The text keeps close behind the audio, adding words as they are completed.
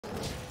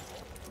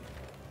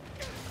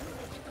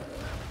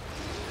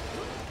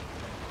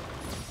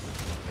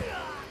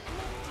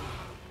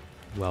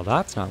Well,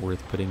 that's not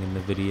worth putting in the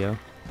video.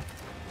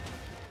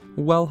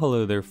 Well,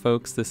 hello there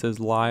folks, this is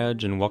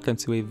Liaj and welcome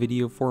to a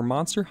video for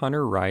Monster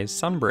Hunter Rise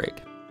Sunbreak.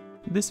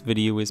 This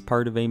video is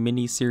part of a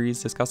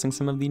mini-series discussing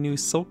some of the new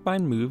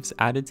Silkbind moves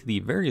added to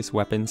the various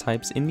weapon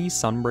types in the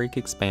Sunbreak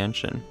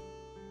expansion.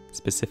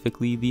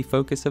 Specifically, the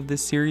focus of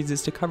this series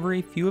is to cover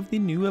a few of the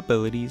new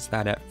abilities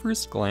that at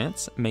first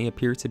glance may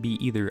appear to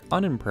be either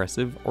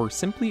unimpressive or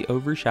simply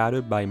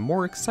overshadowed by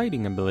more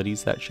exciting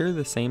abilities that share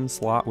the same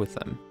slot with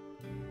them.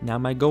 Now,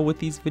 my goal with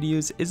these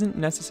videos isn't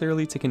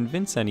necessarily to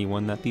convince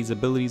anyone that these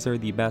abilities are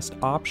the best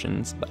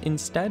options, but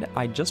instead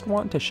I just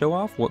want to show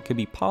off what could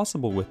be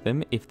possible with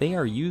them if they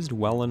are used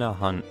well in a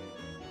hunt.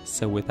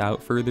 So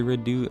without further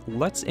ado,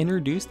 let's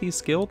introduce the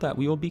skill that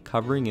we will be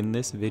covering in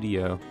this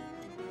video.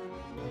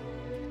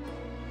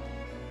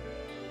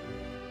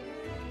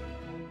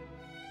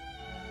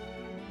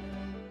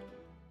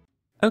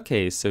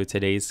 Okay, so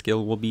today's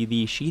skill will be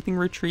the Sheathing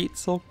Retreat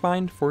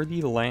Silkbind for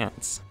the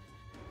Lance.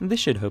 This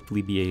should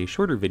hopefully be a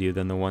shorter video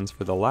than the ones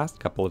for the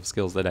last couple of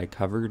skills that I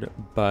covered,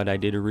 but I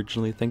did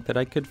originally think that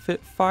I could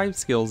fit 5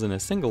 skills in a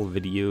single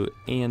video,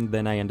 and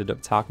then I ended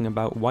up talking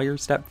about Wire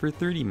Step for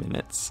 30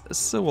 minutes,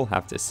 so we'll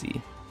have to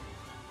see.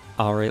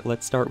 Alright,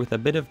 let's start with a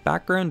bit of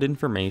background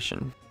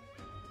information.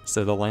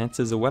 So the Lance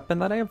is a weapon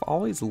that I have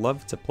always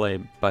loved to play,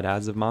 but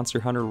as of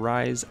Monster Hunter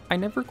Rise, I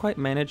never quite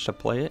managed to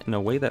play it in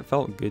a way that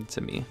felt good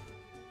to me.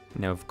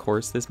 Now of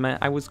course this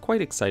meant I was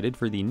quite excited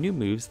for the new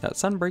moves that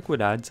Sunbreak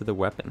would add to the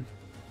weapon.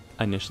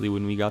 Initially,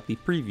 when we got the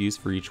previews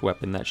for each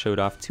weapon that showed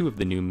off 2 of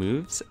the new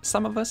moves,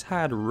 some of us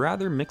had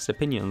rather mixed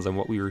opinions on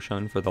what we were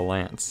shown for the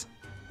Lance.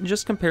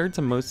 Just compared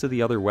to most of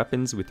the other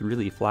weapons with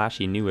really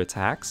flashy new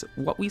attacks,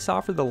 what we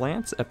saw for the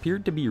Lance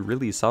appeared to be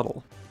really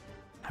subtle.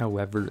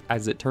 However,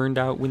 as it turned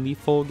out when the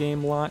full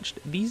game launched,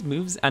 these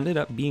moves ended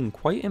up being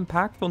quite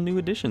impactful new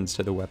additions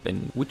to the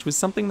weapon, which was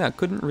something that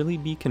couldn't really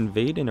be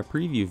conveyed in a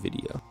preview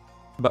video.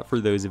 But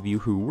for those of you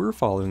who were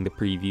following the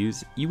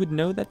previews, you would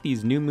know that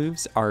these new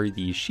moves are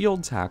the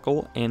Shield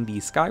Tackle and the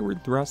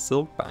Skyward Thrust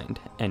Silkbind,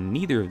 and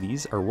neither of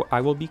these are what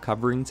I will be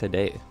covering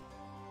today.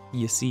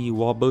 You see,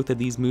 while both of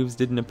these moves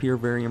didn't appear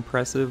very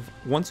impressive,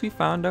 once we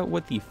found out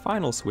what the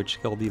final switch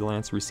skill the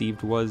Lance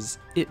received was,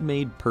 it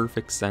made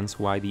perfect sense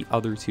why the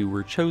other 2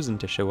 were chosen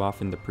to show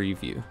off in the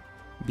preview.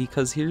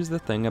 Because here's the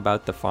thing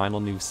about the final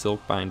new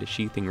Silkbind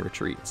Sheathing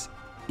Retreats,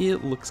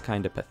 it looks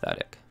kinda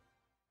pathetic.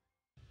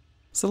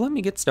 So let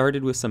me get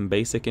started with some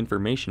basic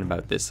information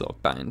about this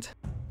Silkbind.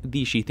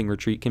 The Sheathing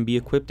Retreat can be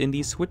equipped in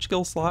the switch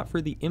skill slot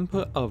for the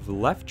input of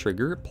left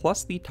trigger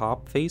plus the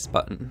top face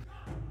button.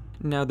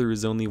 Now there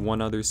is only one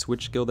other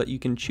switch skill that you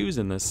can choose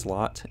in this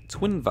slot,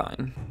 Twin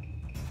Vine.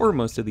 For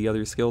most of the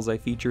other skills I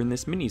feature in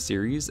this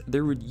mini-series,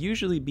 there would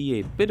usually be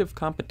a bit of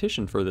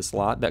competition for the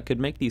slot that could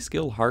make the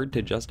skill hard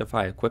to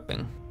justify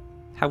equipping.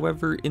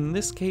 However, in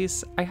this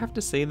case, I have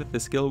to say that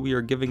the skill we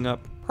are giving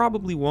up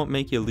probably won't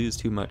make you lose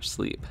too much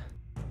sleep.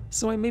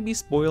 So I may be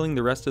spoiling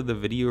the rest of the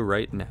video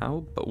right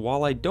now, but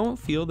while I don't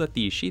feel that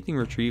the Sheathing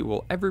Retreat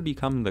will ever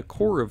become the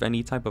core of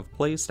any type of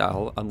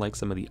playstyle, unlike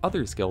some of the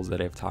other skills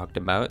that I've talked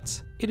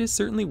about, it is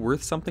certainly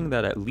worth something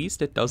that at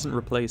least it doesn't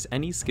replace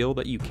any skill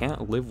that you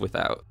can't live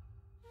without.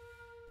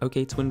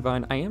 Okay Twin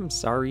Vine, I am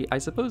sorry, I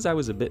suppose I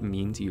was a bit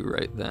mean to you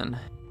right then.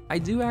 I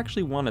do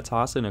actually want to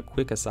toss in a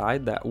quick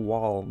aside that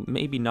while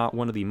maybe not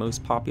one of the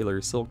most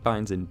popular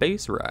Silkbinds in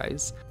base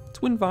Rise,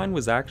 Twin Vine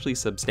was actually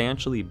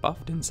substantially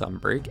buffed in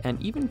Sunbreak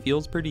and even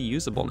feels pretty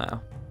usable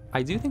now.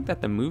 I do think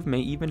that the move may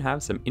even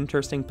have some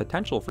interesting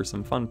potential for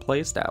some fun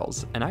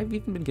playstyles, and I've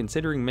even been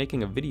considering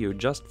making a video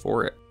just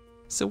for it.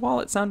 So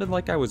while it sounded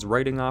like I was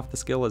writing off the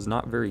skill as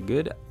not very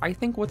good, I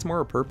think what's more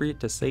appropriate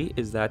to say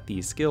is that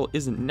the skill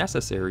isn't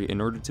necessary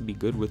in order to be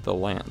good with the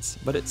Lance,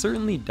 but it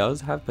certainly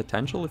does have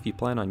potential if you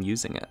plan on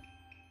using it.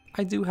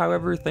 I do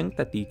however think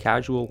that the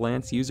casual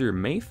Lance user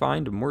may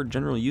find more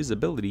general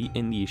usability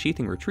in the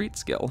Sheathing Retreat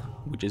skill,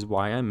 which is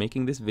why I'm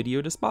making this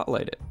video to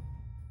spotlight it.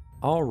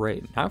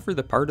 Alright, now for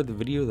the part of the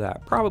video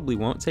that probably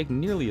won't take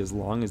nearly as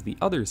long as the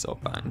other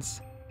Silkbinds,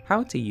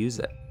 how to use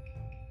it.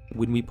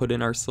 When we put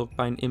in our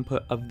Silkbind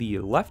input of the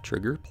left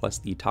trigger plus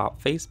the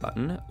top face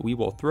button, we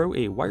will throw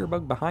a wire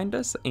bug behind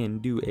us and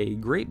do a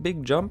great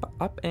big jump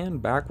up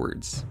and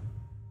backwards.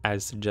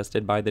 As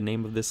suggested by the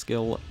name of this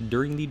skill,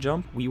 during the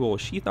jump we will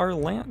sheath our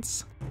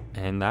Lance.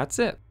 And that's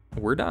it,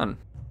 we're done.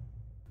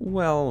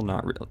 Well,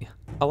 not really.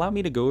 Allow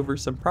me to go over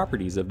some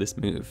properties of this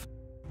move.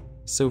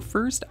 So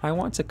first, I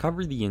want to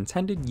cover the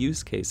intended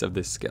use case of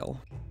this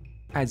skill.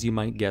 As you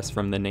might guess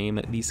from the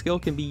name, the skill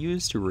can be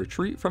used to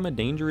retreat from a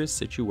dangerous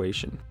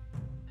situation.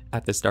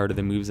 At the start of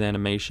the move's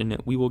animation,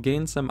 we will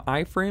gain some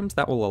iframes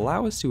that will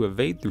allow us to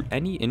evade through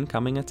any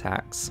incoming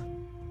attacks.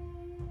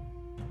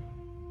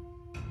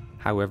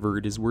 However,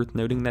 it is worth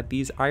noting that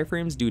these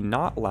iframes do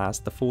not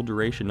last the full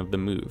duration of the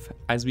move,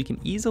 as we can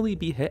easily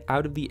be hit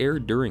out of the air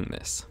during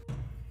this.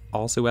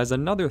 Also, as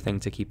another thing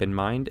to keep in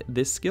mind,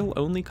 this skill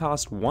only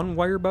costs 1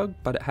 wire bug,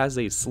 but it has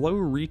a slow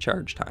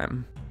recharge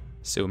time.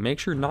 So make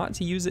sure not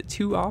to use it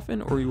too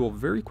often or you will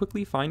very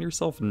quickly find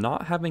yourself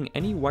not having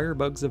any wire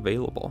bugs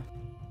available.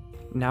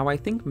 Now I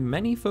think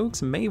many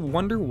folks may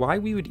wonder why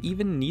we would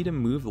even need a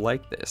move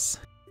like this.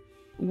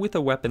 With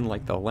a weapon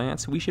like the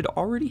lance, we should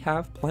already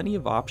have plenty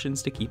of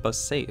options to keep us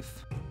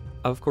safe.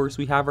 Of course,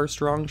 we have our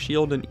strong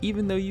shield, and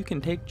even though you can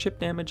take chip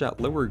damage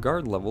at lower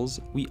guard levels,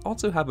 we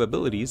also have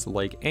abilities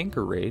like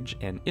Anchor Rage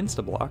and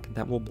Instablock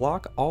that will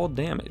block all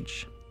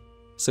damage.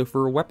 So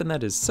for a weapon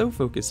that is so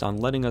focused on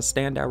letting us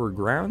stand our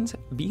ground,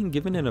 being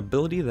given an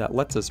ability that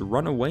lets us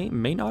run away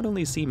may not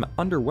only seem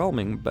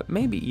underwhelming, but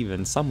maybe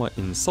even somewhat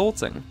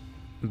insulting.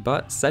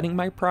 But setting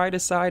my pride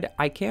aside,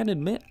 I can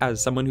admit,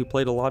 as someone who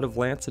played a lot of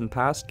Lance in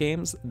past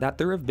games, that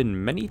there have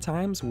been many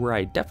times where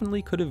I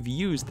definitely could have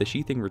used the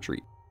Sheathing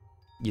Retreat.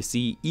 You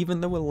see,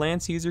 even though a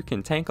Lance user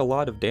can tank a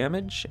lot of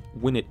damage,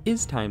 when it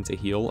is time to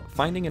heal,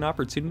 finding an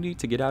opportunity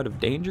to get out of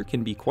danger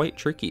can be quite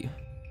tricky.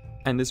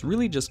 And this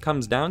really just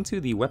comes down to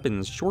the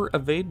weapon's short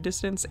evade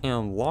distance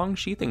and long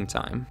sheathing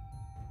time.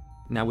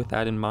 Now with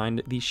that in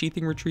mind, the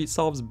Sheathing Retreat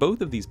solves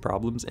both of these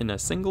problems in a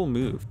single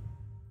move.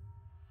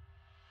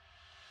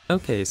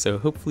 Okay, so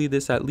hopefully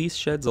this at least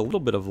sheds a little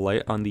bit of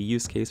light on the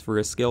use case for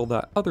a skill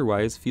that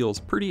otherwise feels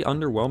pretty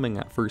underwhelming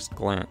at first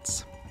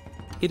glance.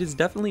 It is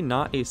definitely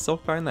not a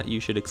Silkbind that you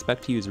should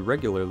expect to use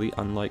regularly,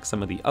 unlike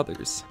some of the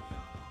others.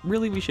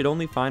 Really, we should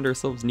only find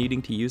ourselves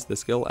needing to use the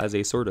skill as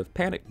a sort of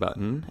panic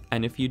button,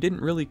 and if you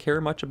didn't really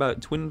care much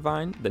about Twin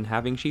Vine, then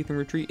having Sheathing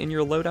Retreat in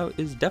your loadout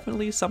is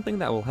definitely something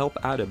that will help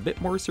add a bit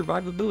more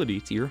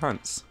survivability to your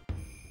hunts.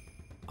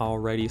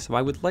 Alrighty, so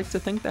I would like to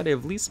think that I have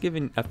at least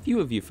given a few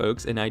of you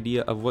folks an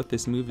idea of what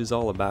this move is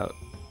all about.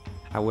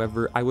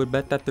 However, I would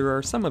bet that there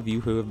are some of you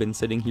who have been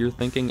sitting here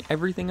thinking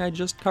everything I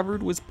just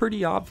covered was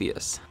pretty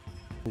obvious.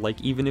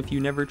 Like, even if you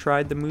never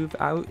tried the move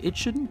out, it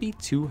shouldn't be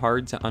too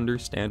hard to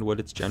understand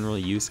what its general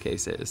use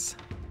case is.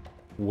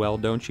 Well,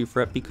 don't you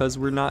fret because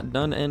we're not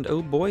done, and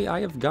oh boy, I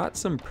have got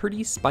some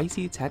pretty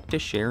spicy tech to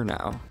share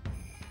now.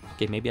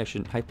 Okay, maybe I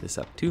shouldn't hype this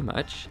up too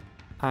much.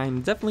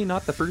 I'm definitely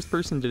not the first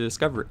person to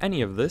discover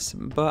any of this,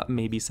 but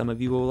maybe some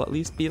of you will at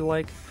least be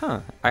like,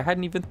 huh, I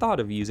hadn't even thought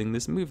of using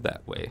this move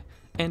that way,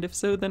 and if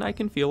so, then I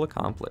can feel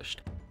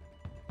accomplished.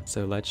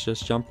 So let's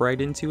just jump right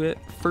into it.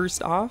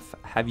 First off,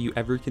 have you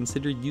ever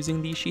considered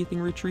using the Sheathing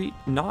Retreat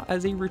not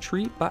as a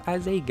retreat, but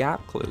as a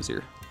gap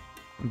closer?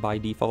 By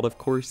default, of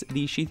course,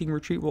 the Sheathing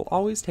Retreat will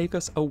always take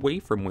us away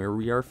from where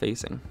we are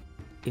facing.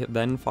 It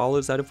then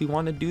follows that if we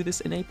want to do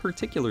this in a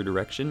particular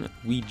direction,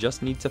 we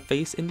just need to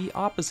face in the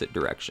opposite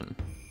direction.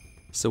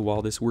 So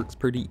while this works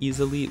pretty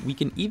easily, we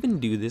can even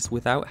do this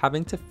without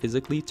having to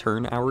physically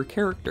turn our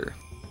character.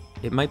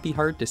 It might be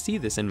hard to see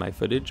this in my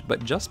footage,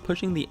 but just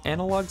pushing the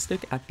analog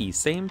stick at the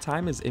same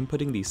time as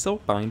inputting the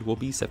Silkbind will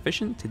be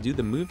sufficient to do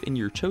the move in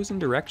your chosen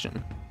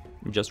direction.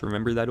 Just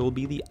remember that it will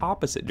be the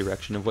opposite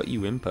direction of what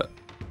you input.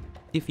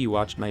 If you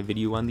watched my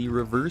video on the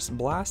reverse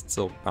blast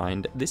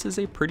Silkbind, this is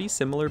a pretty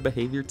similar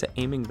behavior to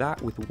aiming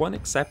that with one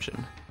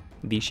exception.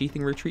 The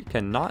Sheathing Retreat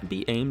cannot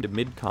be aimed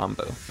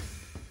mid-combo.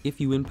 If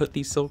you input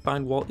the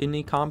Silkbind while in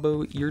a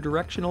combo, your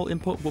directional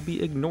input will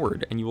be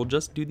ignored and you will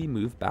just do the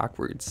move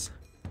backwards.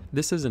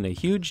 This isn't a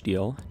huge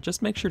deal,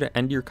 just make sure to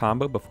end your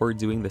combo before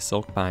doing the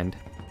Silkbind.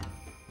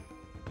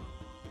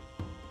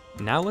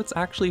 Now let's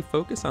actually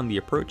focus on the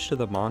approach to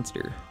the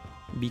monster.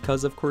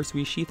 Because of course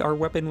we sheath our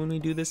weapon when we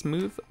do this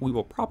move, we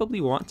will probably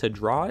want to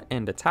draw it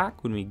and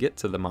attack when we get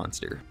to the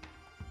monster.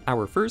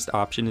 Our first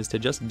option is to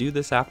just do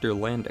this after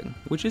landing,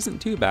 which isn't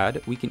too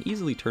bad, we can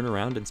easily turn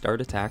around and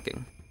start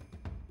attacking.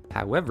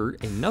 However,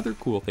 another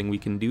cool thing we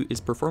can do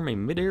is perform a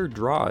mid-air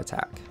draw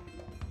attack.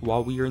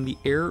 While we are in the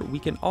air, we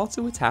can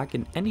also attack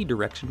in any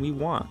direction we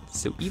want,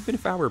 so even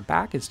if our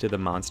back is to the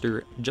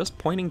monster, just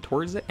pointing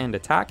towards it and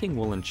attacking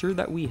will ensure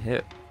that we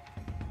hit.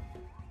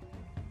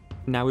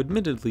 Now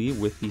admittedly,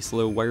 with the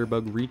slow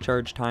wirebug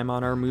recharge time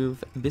on our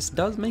move, this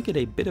does make it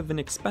a bit of an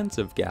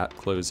expensive gap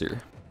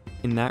closer.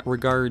 In that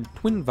regard,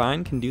 Twin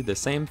Vine can do the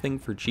same thing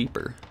for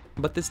cheaper,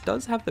 but this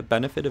does have the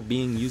benefit of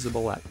being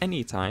usable at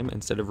any time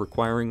instead of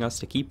requiring us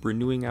to keep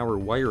renewing our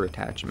wire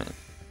attachment.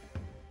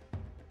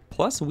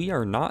 Plus, we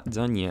are not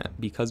done yet,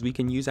 because we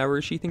can use our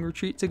Sheathing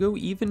Retreat to go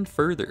even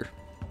further.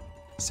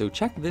 So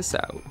check this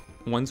out.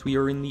 Once we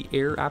are in the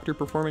air after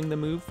performing the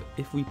move,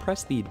 if we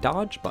press the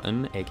dodge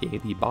button, aka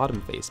the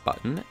bottom face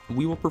button,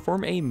 we will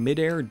perform a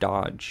mid-air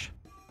dodge.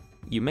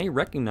 You may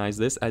recognize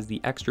this as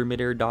the extra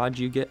mid-air dodge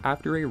you get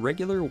after a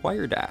regular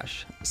wire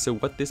dash. So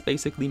what this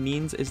basically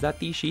means is that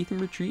the Sheathing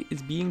Retreat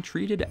is being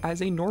treated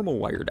as a normal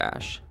wire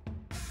dash.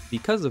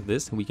 Because of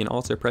this, we can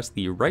also press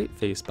the right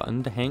face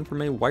button to hang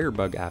from a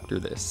wirebug after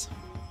this.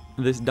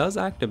 This does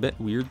act a bit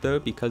weird though,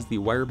 because the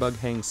wirebug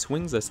hang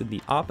swings us in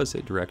the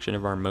opposite direction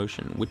of our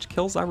motion, which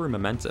kills our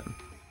momentum.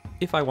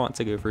 If I want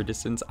to go for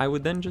distance, I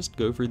would then just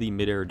go for the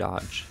mid-air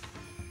dodge.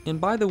 And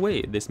by the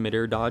way, this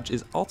mid-air dodge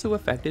is also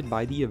affected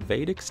by the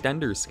evade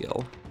extender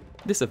skill.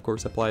 This of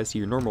course applies to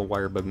your normal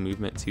wirebug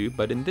movement too,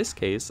 but in this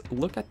case,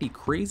 look at the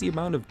crazy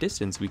amount of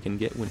distance we can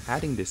get when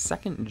adding this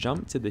second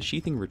jump to the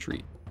Sheathing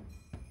Retreat.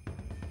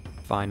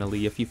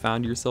 Finally, if you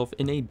found yourself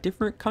in a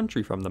different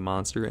country from the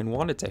monster and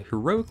wanted to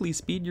heroically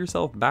speed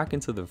yourself back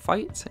into the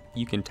fight,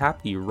 you can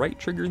tap the right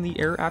trigger in the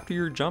air after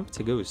your jump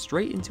to go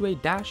straight into a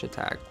dash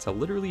attack to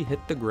literally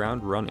hit the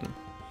ground running.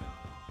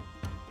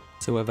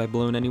 So have I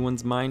blown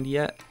anyone's mind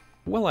yet?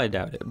 Well, I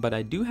doubt it, but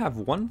I do have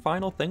one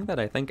final thing that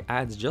I think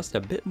adds just a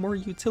bit more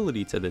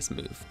utility to this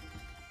move.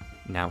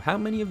 Now, how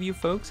many of you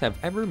folks have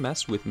ever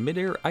messed with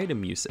mid-air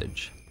item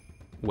usage?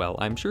 Well,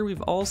 I'm sure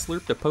we've all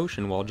slurped a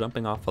potion while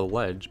jumping off a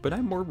ledge, but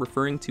I'm more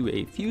referring to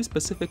a few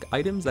specific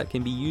items that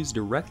can be used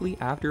directly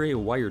after a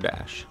wire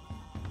dash.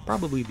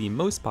 Probably the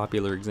most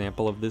popular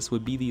example of this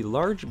would be the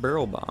large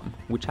barrel bomb,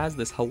 which has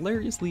this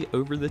hilariously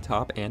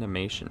over-the-top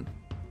animation.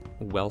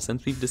 Well,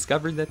 since we've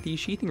discovered that the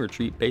Sheathing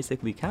Retreat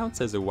basically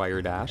counts as a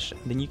wire dash,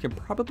 then you can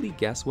probably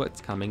guess what's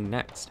coming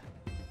next.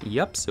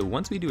 Yup, so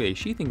once we do a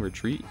Sheathing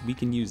Retreat, we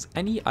can use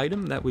any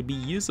item that would be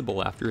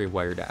usable after a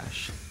wire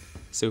dash.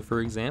 So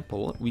for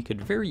example, we could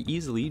very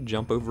easily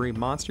jump over a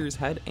monster's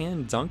head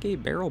and dunk a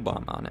barrel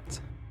bomb on it.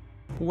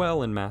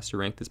 Well, in Master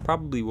Rank this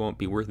probably won't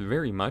be worth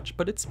very much,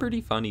 but it's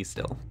pretty funny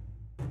still.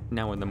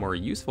 Now on the more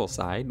useful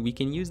side, we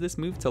can use this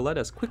move to let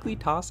us quickly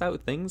toss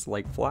out things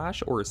like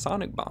flash or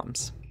sonic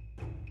bombs.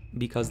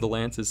 Because the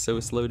lance is so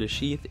slow to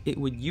sheath, it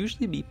would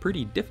usually be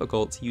pretty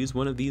difficult to use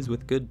one of these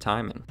with good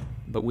timing.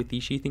 But with the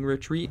Sheathing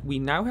Retreat, we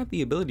now have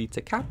the ability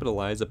to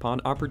capitalize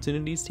upon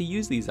opportunities to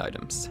use these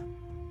items.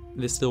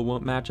 This still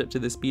won't match up to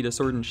the speed a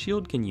sword and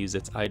shield can use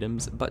its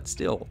items, but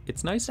still,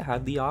 it's nice to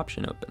have the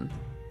option open.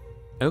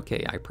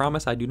 Okay, I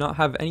promise I do not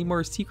have any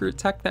more secret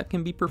tech that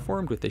can be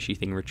performed with the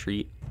Sheathing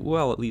Retreat,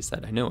 well, at least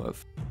that I know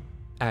of.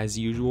 As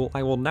usual,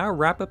 I will now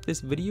wrap up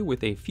this video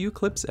with a few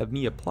clips of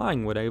me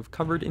applying what I have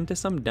covered into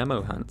some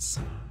demo hunts.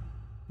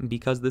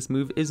 Because this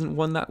move isn't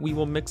one that we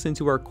will mix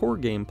into our core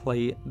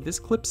gameplay, this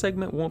clip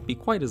segment won't be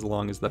quite as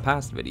long as the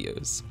past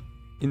videos.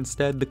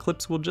 Instead, the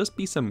clips will just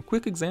be some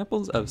quick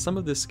examples of some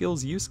of the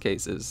skill's use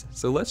cases,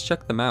 so let's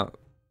check them out.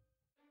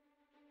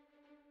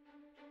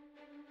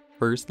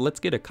 First, let's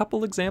get a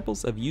couple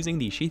examples of using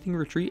the Sheathing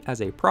Retreat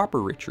as a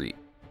proper retreat.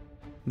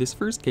 This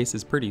first case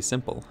is pretty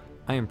simple.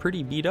 I am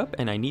pretty beat up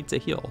and I need to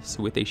heal,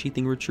 so with a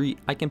Sheathing Retreat,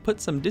 I can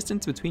put some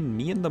distance between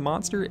me and the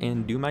monster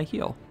and do my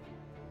heal.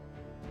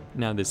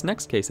 Now this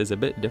next case is a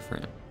bit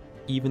different.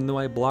 Even though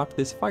I blocked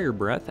this fire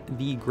breath,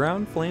 the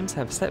ground flames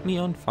have set me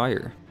on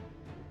fire.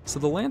 So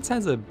the lance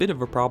has a bit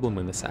of a problem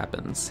when this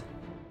happens.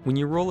 When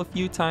you roll a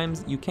few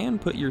times, you can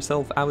put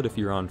yourself out if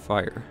you're on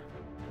fire.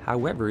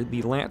 However,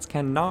 the lance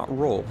cannot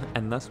roll,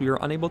 and thus we are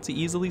unable to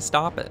easily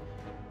stop it.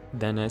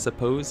 Then I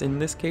suppose in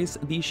this case,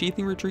 the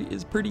Sheathing Retreat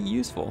is pretty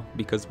useful,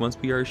 because once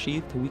we are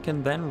sheathed, we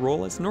can then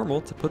roll as normal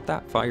to put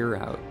that fire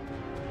out.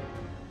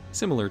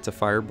 Similar to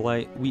Fire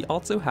Blight, we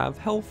also have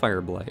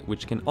Hellfire Blight,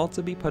 which can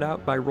also be put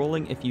out by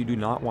rolling if you do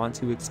not want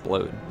to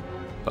explode.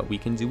 But we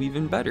can do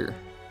even better.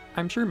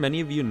 I'm sure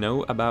many of you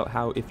know about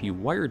how if you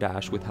wire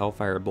dash with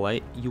Hellfire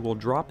Blight, you will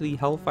drop the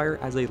Hellfire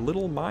as a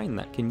little mine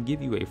that can give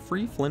you a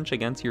free flinch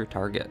against your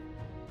target.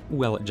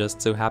 Well, it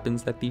just so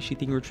happens that the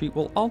Sheathing Retreat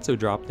will also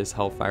drop this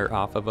Hellfire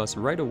off of us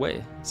right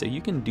away, so you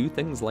can do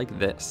things like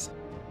this.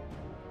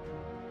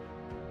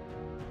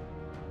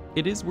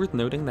 It is worth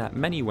noting that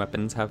many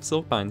weapons have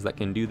Silkbinds that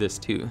can do this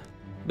too.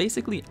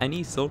 Basically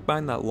any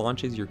Silkbind that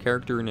launches your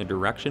character in a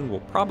direction will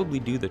probably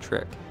do the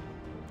trick.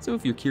 So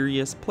if you're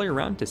curious, play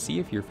around to see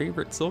if your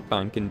favorite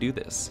Silkbind can do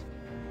this.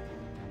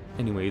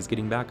 Anyways,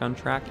 getting back on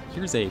track,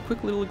 here's a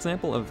quick little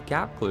example of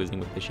gap closing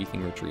with the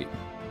Sheathing Retreat.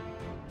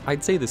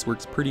 I'd say this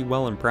works pretty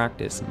well in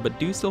practice, but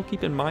do still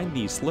keep in mind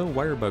the slow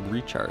wire bug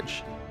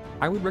recharge.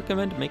 I would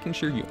recommend making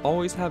sure you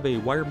always have a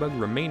wire bug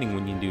remaining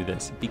when you do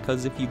this,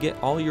 because if you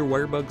get all your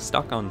wire bugs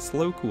stuck on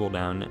slow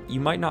cooldown, you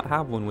might not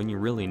have one when you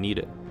really need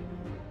it.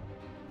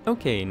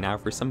 Okay, now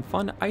for some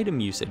fun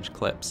item usage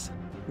clips.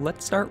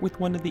 Let's start with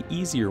one of the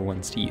easier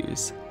ones to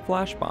use,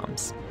 flash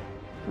bombs.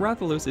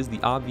 Rathalos is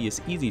the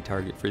obvious easy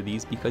target for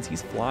these because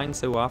he's flying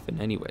so often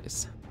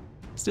anyways.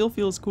 Still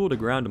feels cool to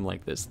ground him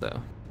like this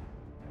though.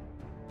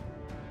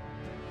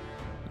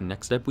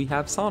 Next up we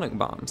have sonic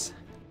bombs.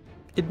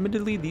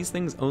 Admittedly, these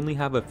things only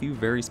have a few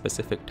very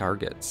specific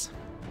targets.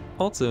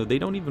 Also, they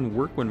don't even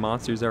work when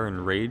monsters are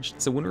enraged,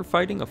 so when we're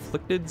fighting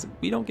afflicteds,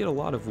 we don't get a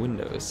lot of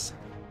windows.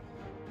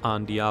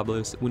 On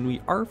Diablos, when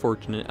we are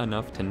fortunate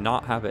enough to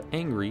not have it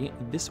angry,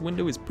 this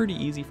window is pretty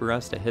easy for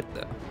us to hit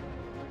though.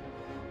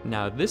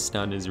 Now this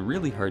stun is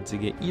really hard to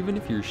get even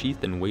if you're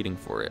sheathed and waiting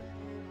for it.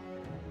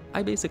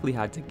 I basically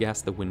had to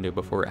guess the window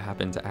before it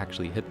happened to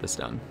actually hit the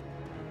stun.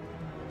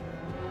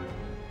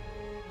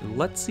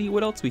 Let's see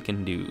what else we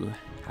can do.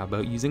 How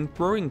about using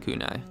throwing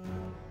kunai?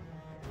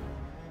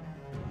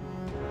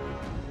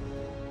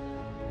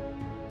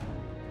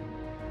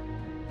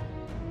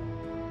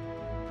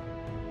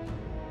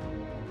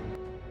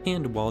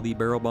 And while the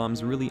barrel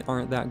bombs really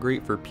aren't that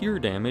great for pure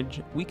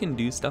damage, we can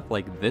do stuff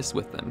like this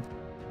with them.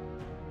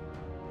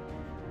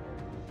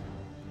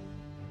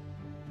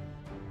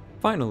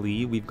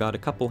 Finally, we've got a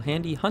couple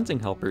handy hunting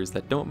helpers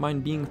that don't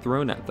mind being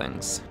thrown at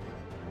things.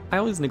 I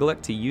always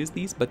neglect to use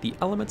these, but the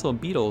elemental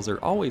beetles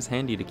are always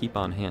handy to keep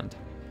on hand.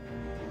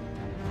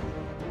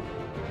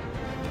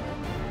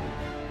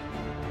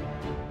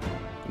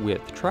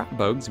 with trap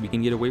bugs, we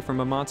can get away from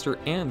a monster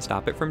and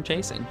stop it from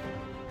chasing.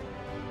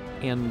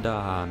 And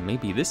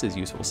maybe this is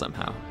useful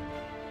somehow.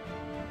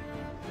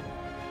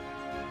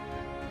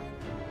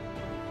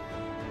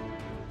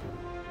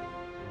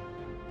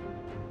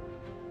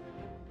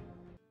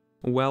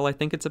 Well, I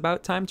think it's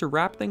about time to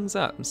wrap things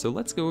up, so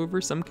let's go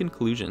over some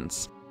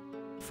conclusions.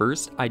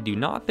 First, I do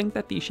not think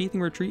that the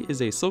Sheathing Retreat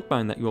is a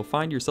Silkbind that you will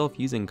find yourself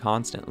using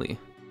constantly.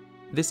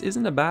 This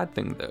isn't a bad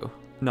thing though.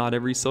 Not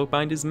every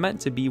Silkbind is meant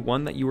to be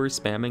one that you are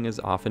spamming as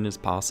often as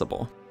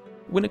possible.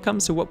 When it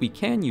comes to what we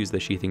can use the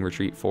Sheathing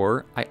Retreat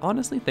for, I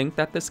honestly think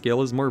that the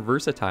skill is more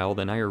versatile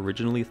than I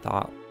originally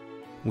thought.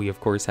 We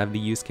of course have the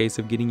use case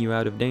of getting you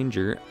out of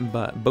danger,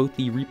 but both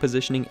the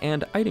repositioning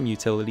and item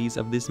utilities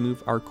of this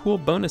move are cool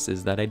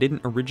bonuses that I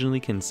didn't originally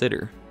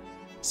consider.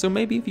 So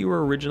maybe if you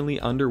were originally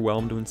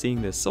underwhelmed when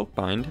seeing this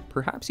Silkbind,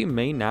 perhaps you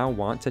may now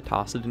want to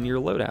toss it in your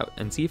loadout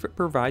and see if it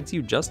provides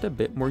you just a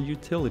bit more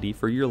utility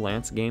for your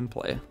Lance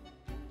gameplay.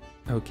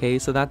 Okay,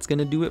 so that's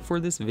gonna do it for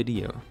this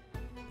video.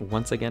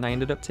 Once again, I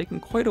ended up taking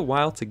quite a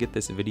while to get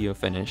this video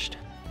finished.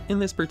 In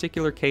this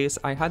particular case,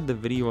 I had the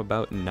video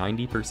about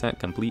 90%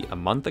 complete a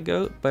month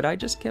ago, but I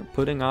just kept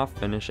putting off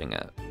finishing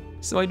it.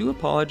 So I do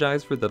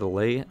apologize for the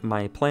delay.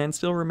 My plan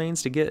still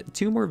remains to get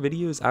 2 more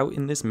videos out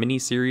in this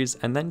mini-series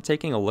and then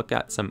taking a look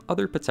at some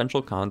other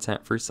potential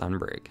content for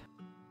Sunbreak.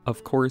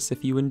 Of course,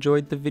 if you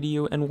enjoyed the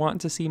video and want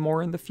to see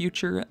more in the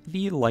future,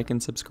 the like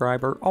and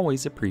subscribe are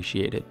always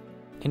appreciated.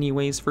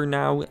 Anyways, for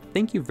now,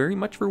 thank you very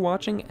much for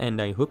watching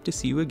and I hope to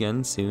see you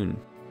again soon.